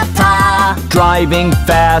 Yes, Papa. driving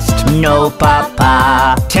fast, No,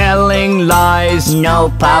 Papa. telling lies.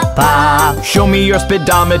 No, Papa. Show me your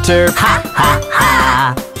speedometer. Ha, ha,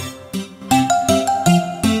 ha.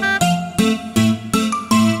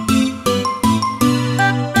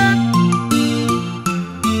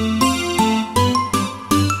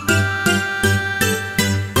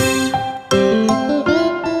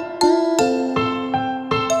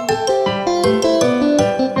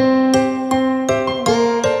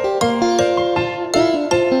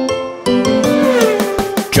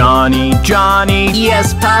 Johnny?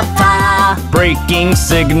 Yes, Papa. Breaking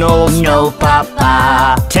signals? No,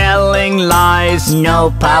 Papa. Telling lies?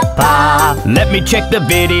 No, Papa. Let me check the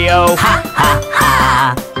video. Ha, ha,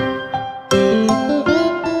 ha.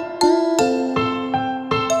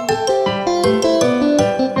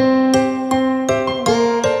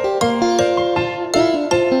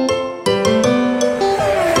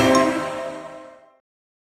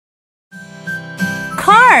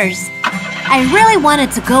 Cars! I really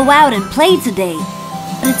wanted to go out and play today,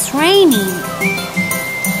 but it's raining.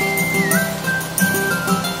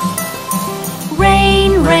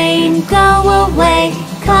 Rain, rain, go away.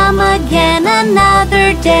 Come again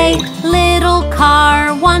another day. Little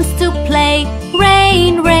car wants to play.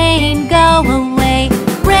 Rain, rain, go away.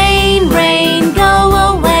 Rain, rain, go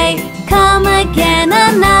away. Come again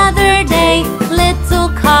another day. Little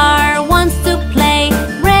car wants to play.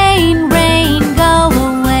 Rain, rain, go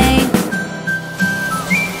away.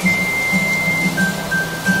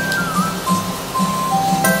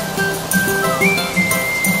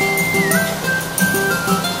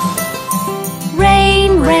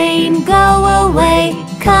 Rain, rain, go away.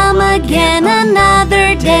 Come again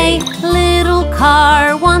another day. Little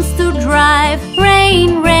car wants to drive.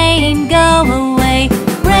 Rain, rain, go away.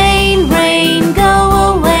 Rain, rain, go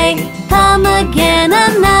away. Come again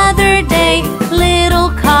another day.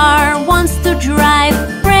 Little car wants to drive.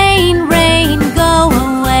 Rain, rain, go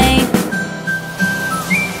away.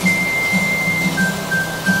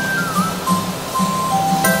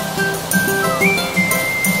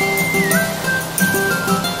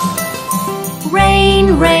 Rain,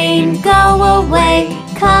 rain, go away.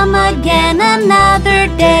 Come again another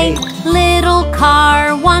day. Little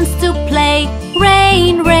car wants to play.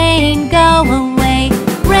 Rain, rain, go away.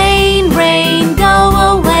 Rain, rain, go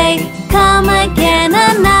away. Come again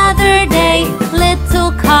another day.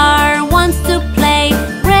 Little car wants to play.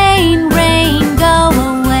 Rain, rain, go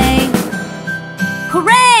away.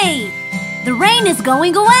 Hooray! The rain is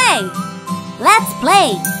going away. Let's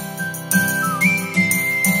play.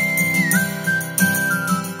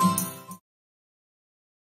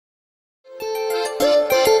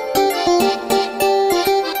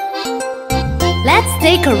 Let's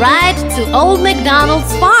take a ride to Old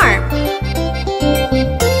MacDonald's farm.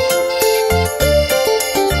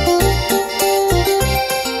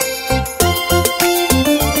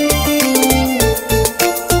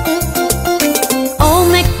 Old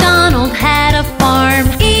MacDonald had a farm,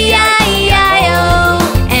 E-I-E-I-O.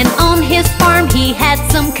 And on his farm he had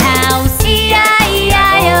some cows,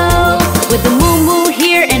 E-I-E-I-O. With a moo-moo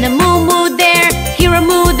here and a moo-moo there. Here a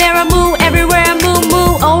moo, there a moo, everywhere a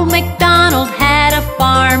moo-moo. Old MacDonald had a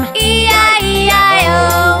farm, E-I-E-I-O.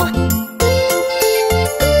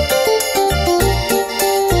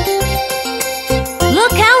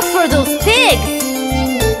 Look out for those pigs!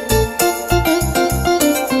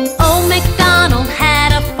 Old MacDonald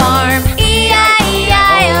had a farm,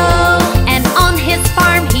 E-I-E-I-O. And on his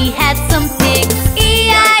farm he had some pigs,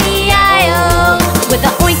 E-I-E-I-O. With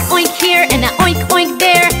a oink oink here and a oink oink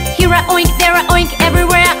there. Here a oink, there a oink,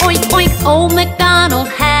 everywhere a oink oink. Old MacDonald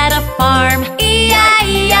had a farm,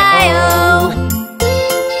 E-I-E-I-O.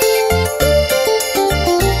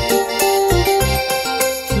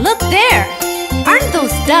 Look there! Aren't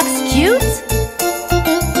those ducks cute?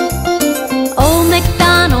 Old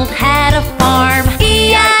MacDonald had a farm,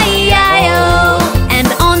 E-I-E-I-O. And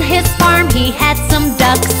on his farm he had some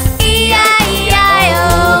ducks,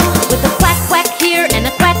 E-I-E-I-O. With a quack quack here and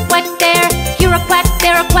a quack quack there. Here a quack,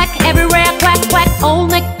 there a quack, everywhere a quack quack. Old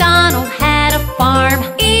MacDonald had a farm,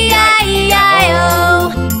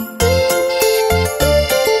 E-I-E-I-O.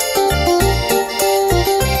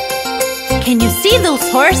 Can you see those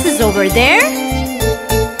horses over there?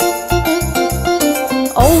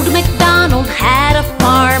 Old MacDonald had a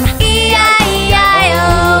farm,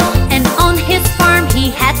 E-I-E-I-O. And on his farm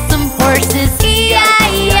he had some horses,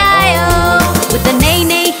 E-I-E-I-O. With a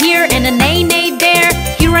neigh-neigh here and a neigh-neigh there.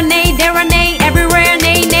 Here a neigh, there a neigh, everywhere a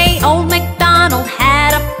neigh-neigh. Old MacDonald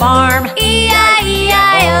had a farm,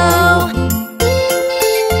 E-I-E-I-O.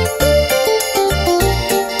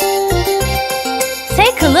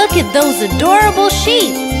 Take a look at those adorable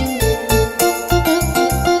sheep.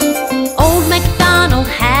 Old MacDonald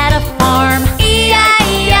had a farm,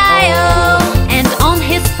 E-I-E-I-O. And on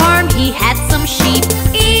his farm he had some sheep,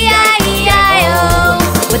 E-I-E-I-O.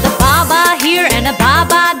 With a ba-ba here and a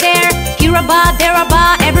ba-ba there. Here a ba, there a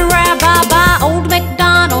ba, everywhere a ba-ba. Old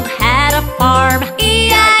MacDonald had a farm,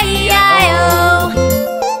 E-I-E-I-O.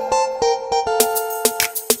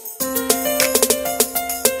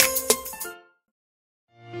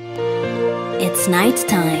 It's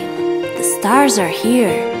nighttime. The stars are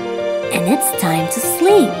here, and it's time to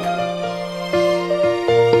sleep.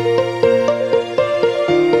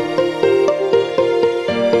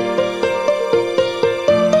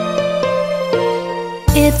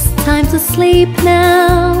 sleep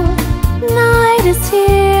now. Night is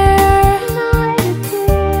here.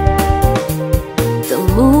 The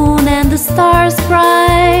moon and the stars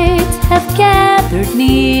bright have gathered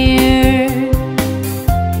near.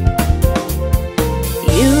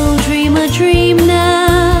 You'll dream a dream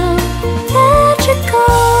now, magical,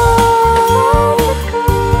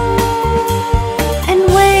 and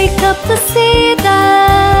wake up to see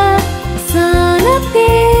the sun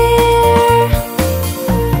appear.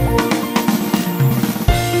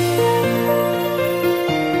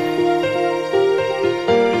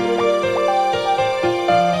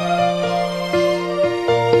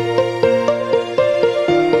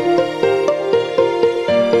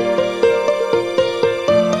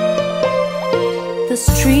 The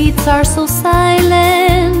streets are so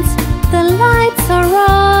silent, the lights are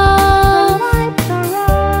off.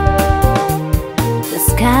 The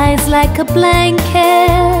sky's like a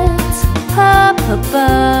blanket up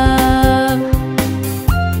above.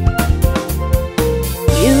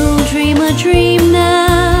 You'll dream a dream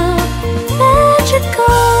now,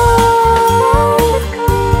 magical,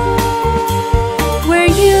 where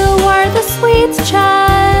you are the sweet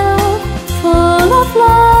child, full of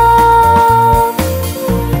love.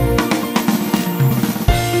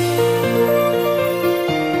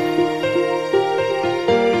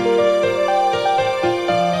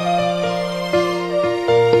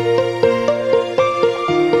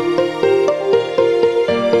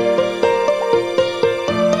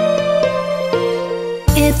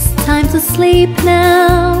 It's time to sleep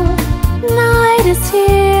now. Night is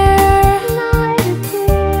here.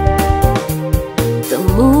 The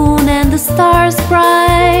moon and the stars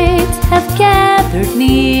bright have gathered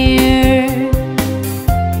near.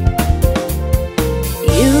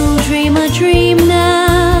 You'll dream a dream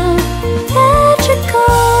now,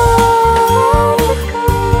 magical,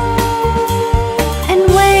 and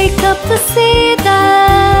wake up to see the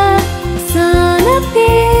sun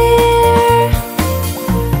appear.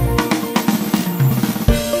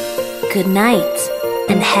 Good night,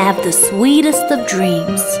 and have the sweetest of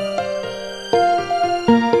dreams.